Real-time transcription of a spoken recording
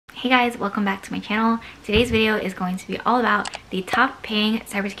Hey guys, welcome back to my channel. Today's video is going to be all about the top paying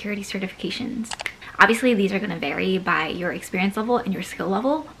cybersecurity certifications. Obviously, these are going to vary by your experience level and your skill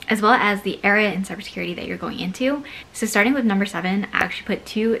level, as well as the area in cybersecurity that you're going into. So starting with number 7, I actually put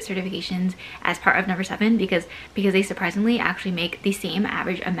 2 certifications as part of number 7 because they surprisingly actually make the same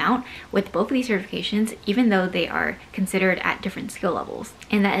average amount with both of these certifications, even though they are considered at different skill levels.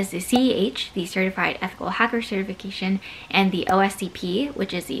 And that is the CEH, the Certified Ethical Hacker Certification, and the OSCP,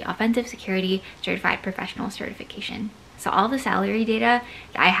 which is the Offensive Security Certified Professional Certification. So all the salary data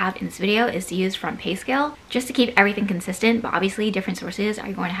that I have in this video is used from PayScale just to keep everything consistent, but obviously different sources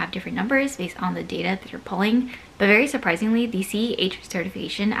are going to have different numbers based on the data that you're pulling. But very surprisingly, the CEH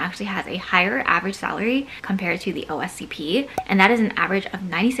certification actually has a higher average salary compared to the OSCP, and that is an average of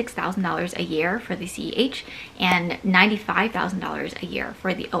 $96,000 a year for the CEH and $95,000 a year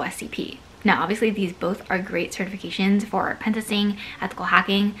for the OSCP. Now, obviously, these both are great certifications for pen testing, ethical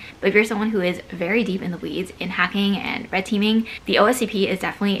hacking, but if you're someone who is very deep in the weeds in hacking and red teaming, the OSCP is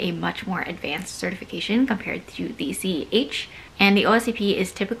definitely a much more advanced certification compared to the CEH. And the OSCP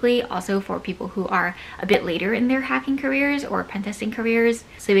is typically also for people who are a bit later in their hacking careers or pen testing careers.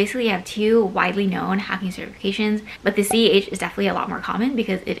 So basically you have 2 widely known hacking certifications, but the CEH is definitely a lot more common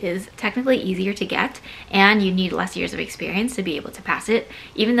because it is technically easier to get and you need less years of experience to be able to pass it.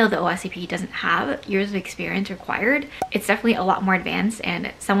 Even though the OSCP doesn't have years of experience required, it's definitely a lot more advanced,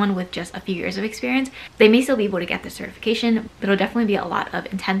 and someone with just a few years of experience, they may still be able to get the certification, but it'll definitely be a lot of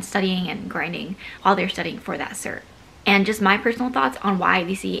intense studying and grinding while they're studying for that cert. And just my personal thoughts on why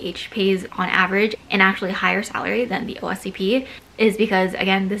the CEH pays on average an actually higher salary than the OSCP is because,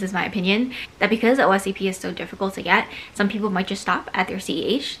 again, this is my opinion, that because the OSCP is so difficult to get, some people might just stop at their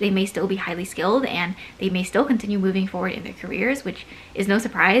CEH. They may still be highly skilled and they may still continue moving forward in their careers, which is no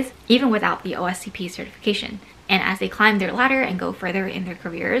surprise, even without the OSCP certification. And as they climb their ladder and go further in their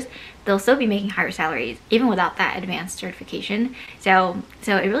careers, they'll still be making higher salaries, even without that advanced certification. So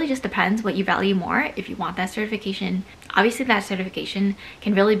it really just depends what you value more. If you want that certification, obviously that certification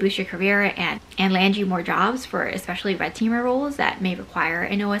can really boost your career and land you more jobs for especially red teamer roles that may require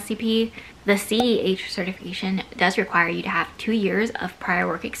an OSCP. The CEH certification does require you to have 2 years of prior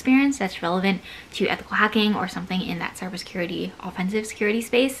work experience that's relevant to ethical hacking or something in that cybersecurity, offensive security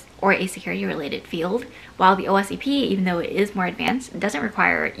space, or a security related field, while the OSCP, even though it is more advanced, doesn't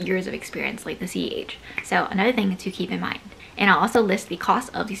require years of experience like the CEH. So another thing to keep in mind. And I'll also list the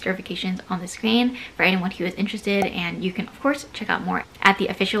cost of these certifications on the screen for anyone who is interested, and you can of course check out more at the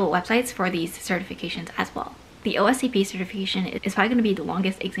official websites for these certifications as well. The OSCP certification is probably going to be the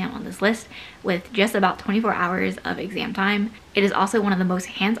longest exam on this list with just about 24 hours of exam time. It is also one of the most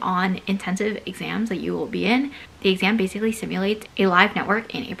hands-on intensive exams that you will be in. The exam basically simulates a live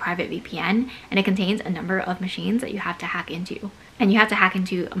network in a private VPN, and it contains a number of machines that you have to hack into. And you have to hack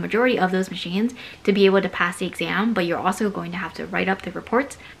into a majority of those machines to be able to pass the exam, but you're also going to have to write up the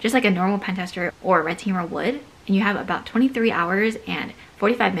reports just like a normal pen tester or red teamer would. And you have about 23 hours and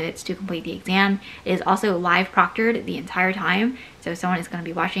 45 minutes to complete the exam. It is also live proctored the entire time, so someone is going to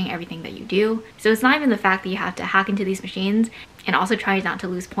be watching everything that you do. So it's not even the fact that you have to hack into these machines and also try not to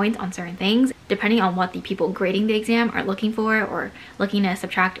lose points on certain things, depending on what the people grading the exam are looking for or looking to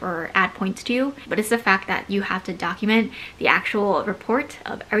subtract or add points to. But it's the fact that you have to document the actual report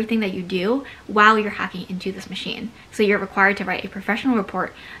of everything that you do while you're hacking into this machine. So you're required to write a professional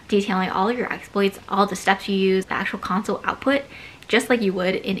report detailing all of your exploits, all the steps you use, the actual console output, just like you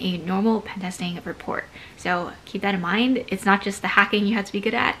would in a normal pen testing report. So keep that in mind. It's not just the hacking you have to be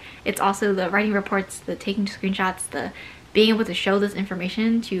good at, it's also the writing reports, the taking screenshots, the being able to show this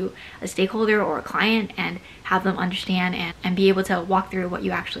information to a stakeholder or a client and have them understand and be able to walk through what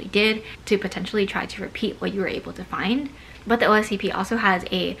you actually did to potentially try to repeat what you were able to find. But the OSCP also has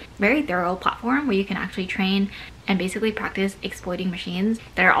a very thorough platform where you can actually train and basically practice exploiting machines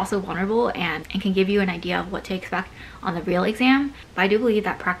that are also vulnerable and can give you an idea of what to expect on the real exam. But I do believe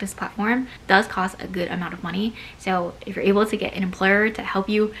that practice platform does cost a good amount of money. So if you're able to get an employer to help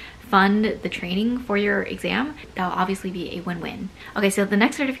you fund the training for your exam, that'll obviously be a win-win. Okay, so the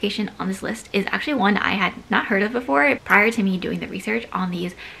next certification on this list is actually one I had not heard of before prior to me doing the research on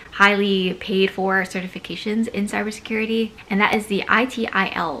these highly paid for certifications in cybersecurity, and that is the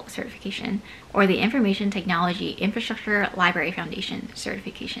ITIL certification, or the Information Technology Infrastructure Library Foundation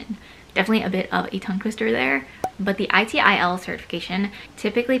certification. Definitely a bit of a tongue twister there, but the ITIL certification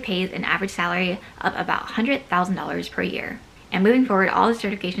typically pays an average salary of about $100,000 per year. And moving forward, all the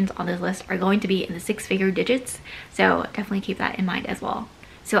certifications on this list are going to be in the 6-figure digits, so definitely keep that in mind as well.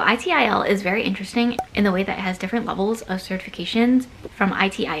 So ITIL is very interesting in the way that it has different levels of certifications, from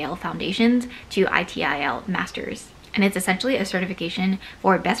ITIL Foundations to ITIL Masters. and it's essentially a certification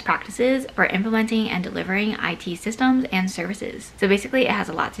for best practices for implementing and delivering IT systems and services. So basically it has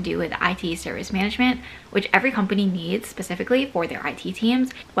a lot to do with IT service management, which every company needs specifically for their IT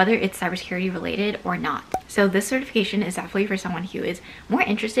teams, whether it's cybersecurity related or not. So this certification is definitely for someone who is more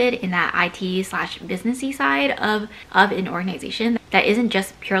interested in that IT/businessy side of an organization that isn't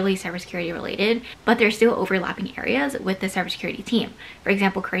just purely cybersecurity related, but there's still overlapping areas with the cybersecurity team. For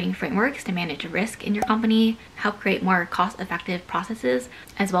example, creating frameworks to manage risk in your company, help create more cost-effective processes,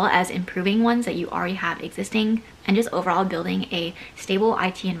 as well as improving ones that you already have existing, and just overall building a stable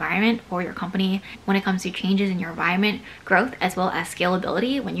IT environment for your company when it comes to changes in your environment, growth, as well as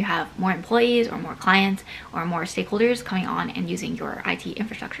scalability when you have more employees or more clients or more stakeholders coming on and using your IT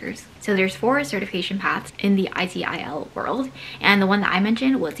infrastructures. So there's 4 certification paths in the ITIL world, and the one that I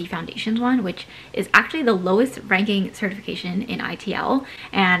mentioned was the foundations one, which is actually the lowest ranking certification in ITL,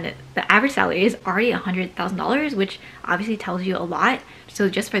 and the average salary is already $100,000, which obviously tells you a lot. So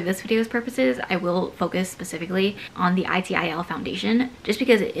just for this video's purposes, I will focus specifically on the ITIL foundation, just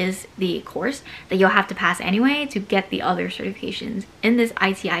because it is the course that you'll have to pass anyway to get the other certifications in this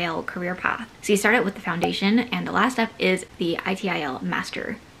ITIL career path. So you start out with the foundation, and the last step is the ITIL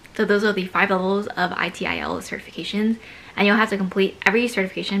master. So those are the 5 levels of ITIL certifications, and you'll have to complete every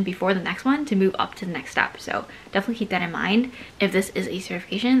certification before the next one to move up to the next step. So definitely keep that in mind if this is a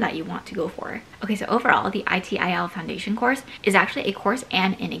certification that you want to go for. Okay, so overall, the ITIL foundation course is actually a course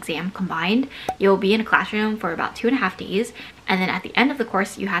and an exam combined. You'll be in a classroom for about 2.5 days, and then at the end of the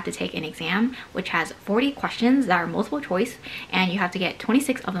course, you have to take an exam, which has 40 questions that are multiple choice, and you have to get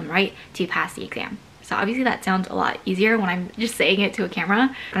 26 of them right to pass the exam. So obviously that sounds a lot easier when I'm just saying it to a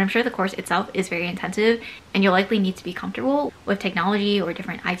camera, but I'm sure the course itself is very intensive, and you'll likely need to be comfortable with technology or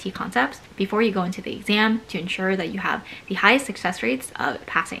different IT concepts before you go into the exam to ensure that you have the highest success rates of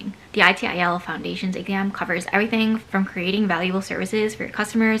passing. The ITIL Foundations exam covers everything from creating valuable services for your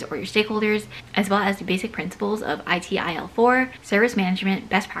customers or your stakeholders, as well as the basic principles of ITIL4, service management,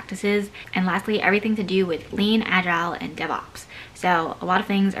 best practices, and lastly, everything to do with lean, agile, and DevOps. So a lot of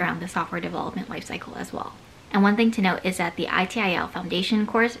things around the software development lifecycle as well. And one thing to note is that the ITIL Foundation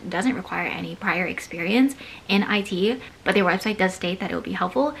course doesn't require any prior experience in IT, but their website does state that it will be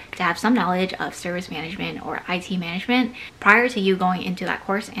helpful to have some knowledge of service management or IT management prior to you going into that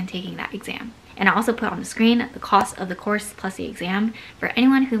course and taking that exam. And I also put on the screen the cost of the course plus the exam for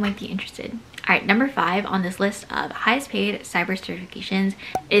anyone who might be interested. Alright, number 5 on this list of highest paid cyber certifications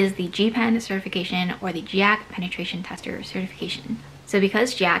is the GPEN certification, or the GIAC Penetration Tester certification. So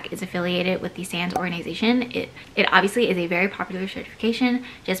because GIAC is affiliated with the SANS organization, it obviously is a very popular certification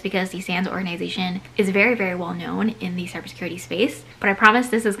just because the SANS organization is very, very well known in the cybersecurity space. But I promise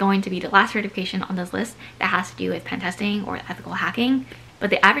this is going to be the last certification on this list that has to do with pen testing or ethical hacking. But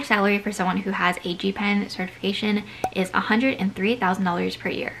the average salary for someone who has a GPEN certification is $103,000 per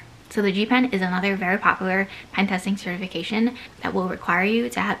year. So the GPEN is another very popular pen testing certification that will require you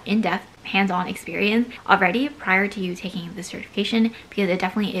to have in-depth hands-on experience already prior to you taking the certification, because it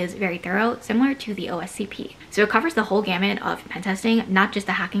definitely is very thorough, similar to the OSCP. So it covers the whole gamut of pen testing, not just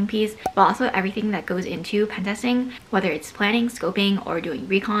the hacking piece, but also everything that goes into pen testing, whether it's planning, scoping, or doing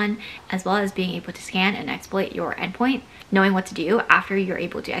recon, as well as being able to scan and exploit your endpoint, knowing what to do after you're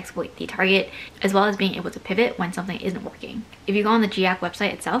able to exploit the target, as well as being able to pivot when something isn't working. If you go on the GIAC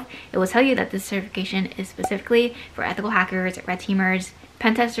website itself, it will tell you that this certification is specifically for ethical hackers, red teamers,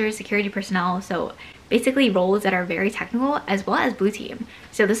 pen testers, security personnel, so basically roles that are very technical, as well as blue team.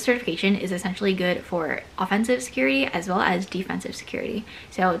 So this certification is essentially good for offensive security as well as defensive security.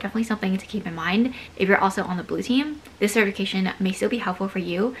 So definitely something to keep in mind if you're also on the blue team. This certification may still be helpful for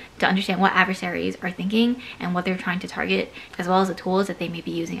you to understand what adversaries are thinking and what they're trying to target, as well as the tools that they may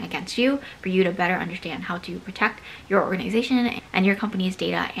be using against you, for you to better understand how to protect your organization and your company's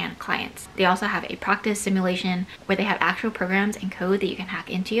data and clients. They also have a practice simulation where they have actual programs and code that you can hack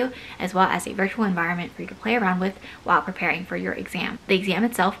into, as well as a virtual environment for you to play around with while preparing for your exam. The exam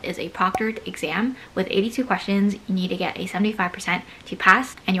itself is a proctored exam with 82 questions. You need to get a 75% to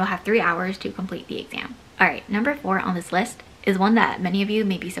pass, and you'll have 3 hours to complete the exam. Alright, number 4 on this list is one that many of you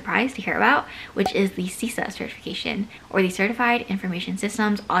may be surprised to hear about, which is the CISA certification, or the Certified Information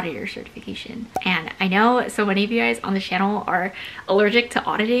Systems Auditor certification. And I know so many of you guys on this channel are allergic to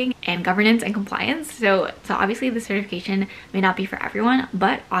auditing and governance and compliance, so obviously the certification may not be for everyone,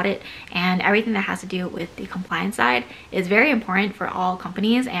 but audit and everything that has to do with the compliance side is very important for all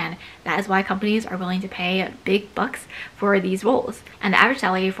companies, and that is why companies are willing to pay big bucks for these roles. And the average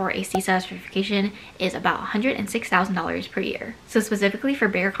salary for a CISA certification is about $106,000 per year. year. So specifically for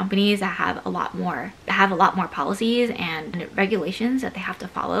bigger companies that have a lot more policies and regulations that they have to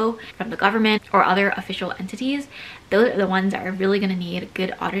follow from the government or other official entities, those are the ones that are really going to need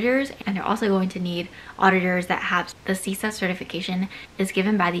good auditors, and they're also going to need auditors that have the CISA certification is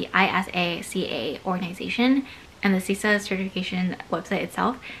given by the ISACA organization. And the CISA certification website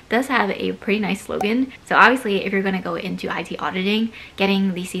itself does have a pretty nice slogan. So obviously, if you're going to go into IT auditing,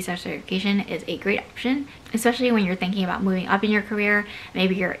 getting the CISA certification is a great option, especially when you're thinking about moving up in your career.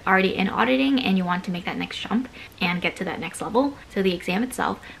 Maybe you're already in auditing and you want to make that next jump and get to that next level. So the exam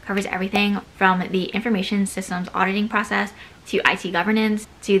itself covers everything from the information systems auditing process to IT governance,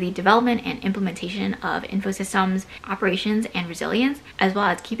 to the development and implementation of info systems, operations, and resilience, as well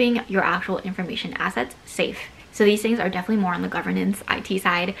as keeping your actual information assets safe. So these things are definitely more on the governance IT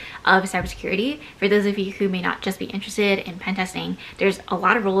side of cybersecurity. For those of you who may not just be interested in pen testing, there's a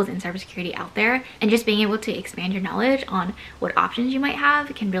lot of roles in cybersecurity out there, and just being able to expand your knowledge on what options you might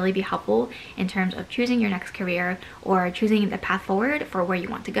have can really be helpful in terms of choosing your next career or choosing the path forward for where you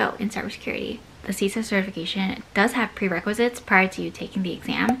want to go in cybersecurity. The CISA certification does have prerequisites prior to taking the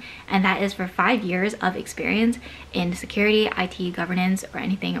exam, and that is for 5 years of experience in security, IT, governance, or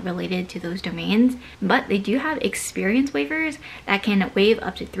anything related to those domains. But they do have experience waivers that can waive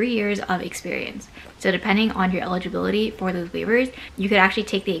up to 3 years of experience. So depending on your eligibility for those waivers, you could actually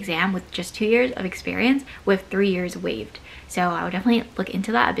take the exam with just 2 years of experience with 3 years waived. So I would definitely look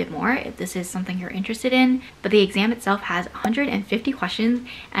into that a bit more if this is something you're interested in. But the exam itself has 150 questions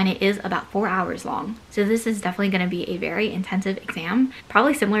and it is about 4 hours long. So this is definitely going to be a very intensive exam,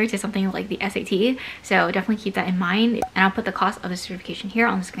 probably similar to something like the SAT. So definitely keep that in mind. And I'll put the cost of the certification here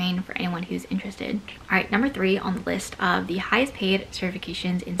on the screen for anyone who's interested. All right, number 3 on the list of the highest paid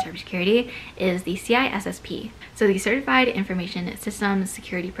certifications in cybersecurity is the CISSP. So the Certified Information Systems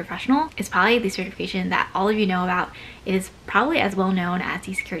Security Professional is probably the certification that all of you know about. It is probably as well known as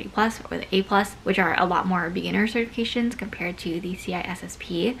the Security Plus or the A Plus, which are a lot more beginner certifications compared to the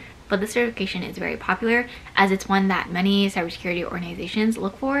CISSP. But this certification is very popular as it's one that many cybersecurity organizations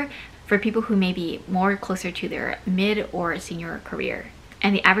look for people who may be more closer to their mid or senior career.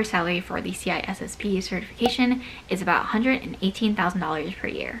 And the average salary for the CISSP certification is about $118,000 per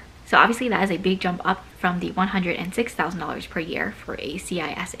year. So obviously that is a big jump up from the $106,000 per year for a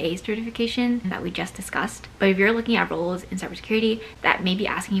CISA certification that we just discussed. But if you're looking at roles in cybersecurity that may be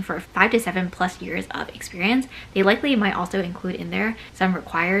asking for 5 to 7+ years of experience, they likely might also include in there some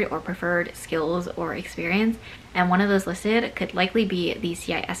required or preferred skills or experience. And one of those listed could likely be the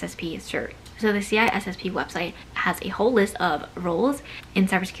CISSP Cert. So the CISSP website has a whole list of roles in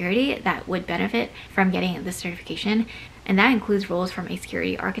cybersecurity that would benefit from getting this certification. And that includes roles from a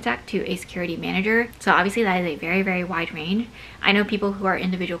security architect to a security manager. So obviously that is a very, very wide range. I know people who are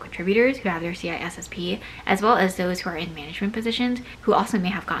individual contributors who have their CISSP, as well as those who are in management positions who also may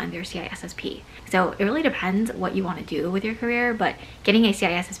have gotten their CISSP. So it really depends what you want to do with your career, but getting a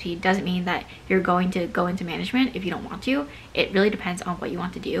CISSP doesn't mean that you're going to go into management if you don't want to. It really depends on what you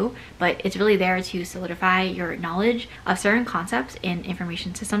want to do, but it's really there to solidify your knowledge of certain concepts in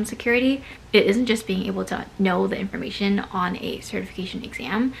information system security. It isn't just being able to know the information on a certification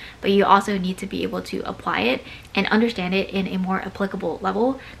exam, but you also need to be able to apply it and understand it in a more applicable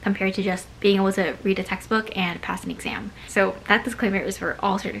level compared to just being able to read a textbook and pass an exam. So that disclaimer is for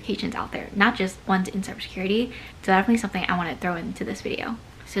all certifications out there, not just ones in cybersecurity. So definitely something I want to throw into this video.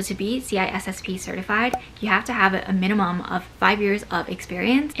 So to be CISSP certified, you have to have a minimum of 5 years of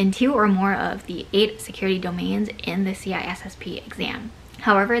experience in 2 or more of the 8 security domains in the CISSP exam.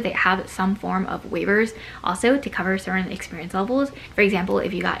 However, they have some form of waivers also to cover certain experience levels. For example,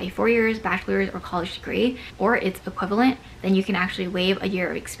 if you got a 4 years bachelor's or college degree or its equivalent, then you can actually waive a year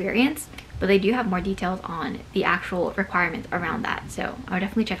of experience. But they do have more details on the actual requirements around that. So I would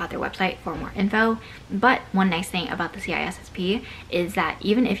definitely check out their website for more info. But one nice thing about the CISSP is that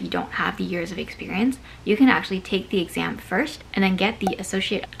even if you don't have the years of experience, you can actually take the exam first and then get the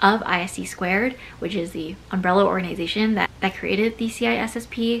associate of ISC², which is the umbrella organization that created the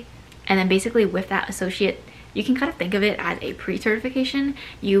CISSP. And then basically with that associate, you can kind of think of it as a pre-certification.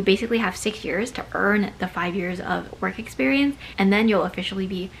 You basically have 6 years to earn the 5 years of work experience, and then you'll officially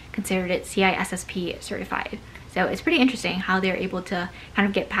be considered CISSP certified. So it's pretty interesting how they're able to kind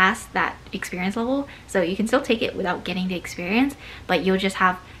of get past that experience level. So you can still take it without getting the experience, but you'll just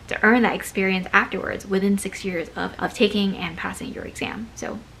have to earn that experience afterwards within 6 years of taking and passing your exam.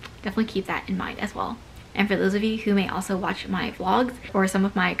 So definitely keep that in mind as well. And for those of you who may also watch my vlogs or some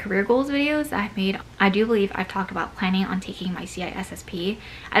of my career goals videos I've made, I do believe I've talked about planning on taking my CISSP.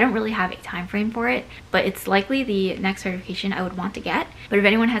 I don't really have a time frame for it, but it's likely the next certification I would want to get. But if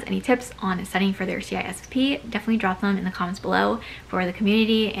anyone has any tips on studying for their CISSP, definitely drop them in the comments below for the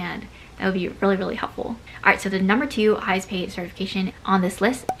community, and that would be really, really helpful. All right, so the number 2 highest paid certification on this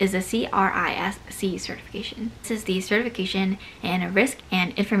list is the CRISC certification. This is the certification in risk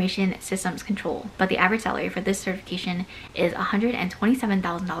and information systems control, but the average salary for this certification is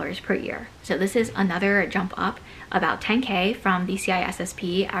 $127,000 per year. So this is another jump up, about 10K from the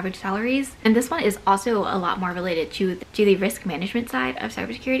CISSP average salaries. And this one is also a lot more related to the risk management side of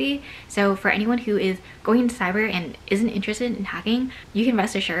cybersecurity. So for anyone who is going into cyber and isn't interested in hacking, you can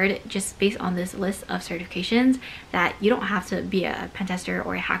rest assured, just based on this list of certifications, that you don't have to be a pentester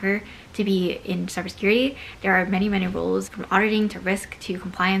or a hacker to be in cybersecurity. There are many, many roles, from auditing to risk to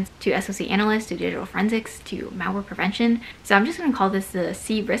compliance to SOC analyst to digital forensics to malware prevention. So I'm just going to call this the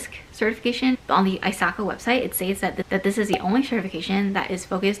CRISC certification. But on the ISACA website, it states that this is the only certification that is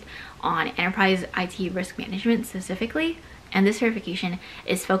focused on enterprise IT risk management specifically. And this certification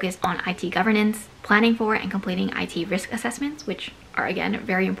is focused on IT governance, planning for and completing IT risk assessments, which are again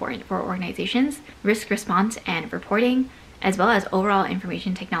very important for organizations, risk response and reporting, as well as overall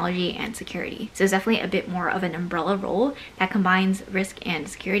information technology and security. So it's definitely a bit more of an umbrella role that combines risk and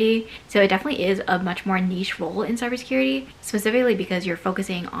security. So it definitely is a much more niche role in cybersecurity, specifically because you're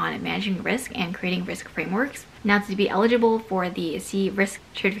focusing on managing risk and creating risk frameworks. Now, to be eligible for the CRISC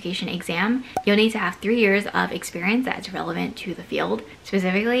certification exam, you'll need to have 3 years of experience that's relevant to the field,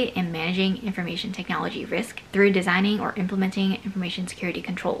 specifically in managing information technology risk through designing or implementing information security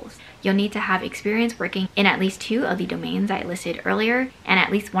controls. You'll need to have experience working in at least 2 of the domains I listed earlier, and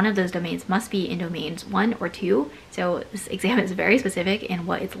at least one of those domains must be in domains 1 or 2. So this exam is very specific in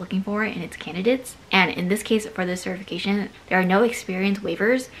what it's looking for in its candidates. And in this case, for this certification, there are no experience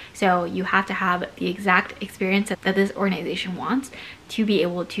waivers. So you have to have the exact experience that this organization wants to be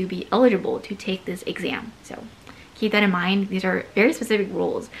able to be eligible to take this exam. So keep that in mind. These are very specific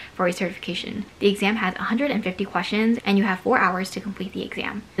rules for a certification. The exam has 150 questions and you have 4 hours to complete the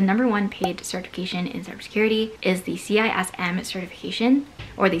exam. The number 1 paid certification in cybersecurity is the CISM certification,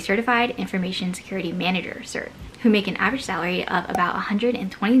 or the Certified Information Security Manager, Cert, who make an average salary of about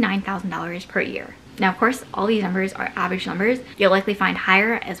 $129,000 per year. Now, of course, all these numbers are average numbers. You'll likely find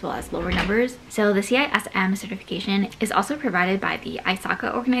higher as well as lower numbers. So the CISM certification is also provided by the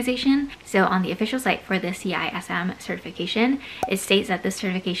ISACA organization. So on the official site for the CISM certification, it states that this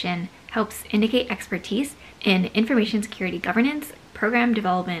certification helps indicate expertise in information security governance, program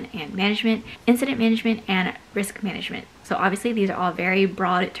development and management, incident management, and risk management. So obviously these are all very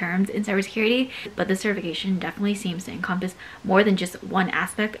broad terms in cybersecurity, but this certification definitely seems to encompass more than just one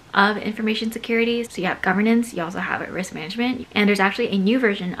aspect of information security. So you have governance, you also have risk management, and there's actually a new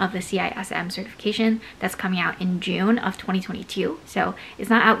version of the CISM certification that's coming out in June of 2022. So it's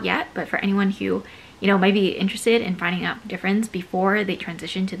not out yet, but for anyone who might be interested in finding out the difference before they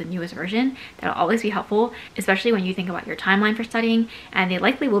transition to the newest version, that'll always be helpful, especially when you think about your timeline for studying, and they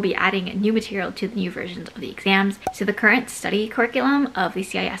likely will be adding new material to the new versions of the exams. So the current study curriculum of the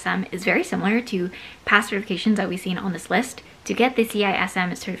CISM is very similar to past certifications that we've seen on this list. To get the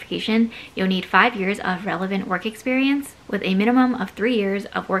CISM certification, you'll need 5 years of relevant work experience with a minimum of 3 years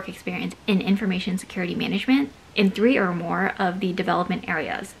of work experience in information security management in 3 or more of the development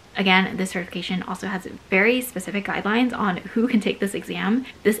areas. Again, this certification also has very specific guidelines on who can take this exam.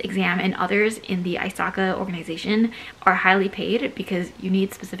 This exam and others in the ISACA organization are highly paid because you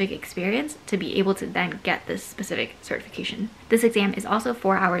need specific experience to be able to then get this specific certification. This exam is also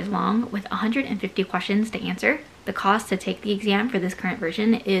 4 hours long with 150 questions to answer. The cost to take the exam for this current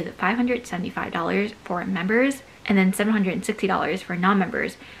version is $575 for members, and then $760 for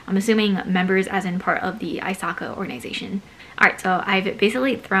non-members. I'm assuming members as in part of the ISACA organization. Alright, so I've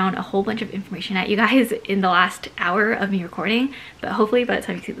basically thrown a whole bunch of information at you guys in the last hour of me recording, but hopefully by the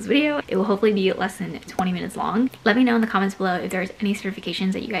time you see this video, it will hopefully be less than 20 minutes long. Let me know in the comments below if there's any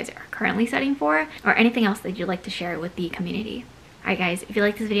certifications that you guys are currently studying for, or anything else that you'd like to share with the community. Alright guys, if you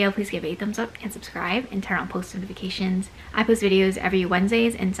like this video, please give it a thumbs up and subscribe and turn on post notifications. I post videos every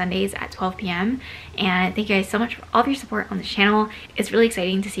Wednesdays and Sundays at 12 p.m. And thank you guys so much for all of your support on this channel. It's really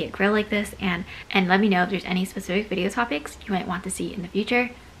exciting to see it grow like this, and let me know if there's any specific video topics you might want to see in the future.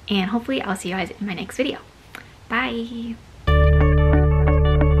 And hopefully I'll see you guys in my next video. Bye!